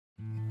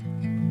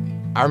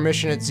Our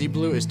mission at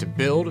ZeeBlu is to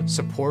build,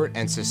 support,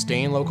 and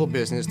sustain local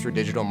business through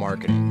digital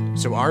marketing,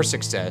 so our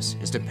success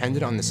is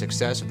dependent on the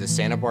success of the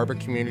Santa Barbara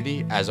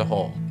community as a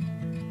whole.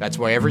 That's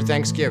why every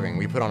Thanksgiving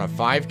we put on a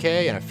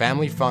 5K and a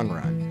family fun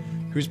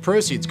run, whose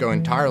proceeds go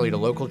entirely to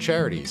local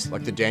charities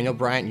like the Daniel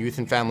Bryant Youth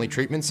and Family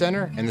Treatment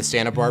Center and the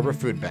Santa Barbara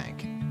Food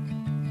Bank.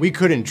 We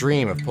couldn't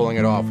dream of pulling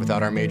it off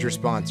without our major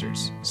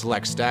sponsors,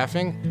 Select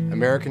Staffing,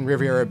 American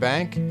Riviera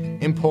Bank,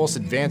 Impulse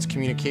Advanced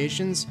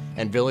Communications,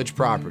 and Village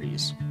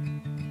Properties.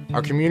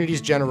 Our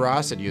community's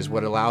generosity is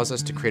what allows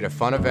us to create a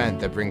fun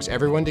event that brings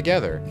everyone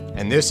together,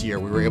 and this year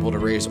we were able to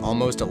raise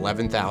almost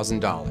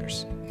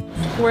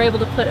 $11,000. We're able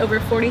to put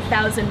over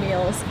 40,000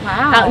 meals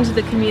out into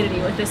the community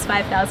with this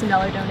 $5,000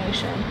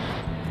 donation.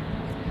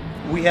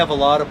 We have a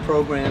lot of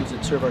programs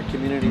that serve our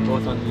community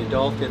both on the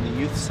adult and the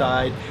youth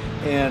side,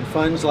 and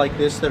funds like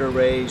this that are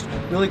raised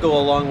really go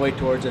a long way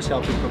towards us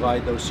helping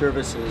provide those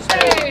services.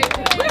 Hey.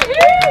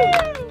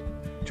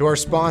 To our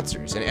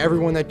sponsors and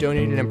everyone that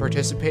donated and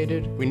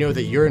participated, we know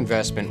that your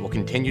investment will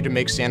continue to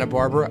make Santa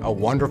Barbara a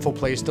wonderful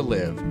place to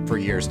live for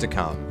years to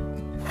come.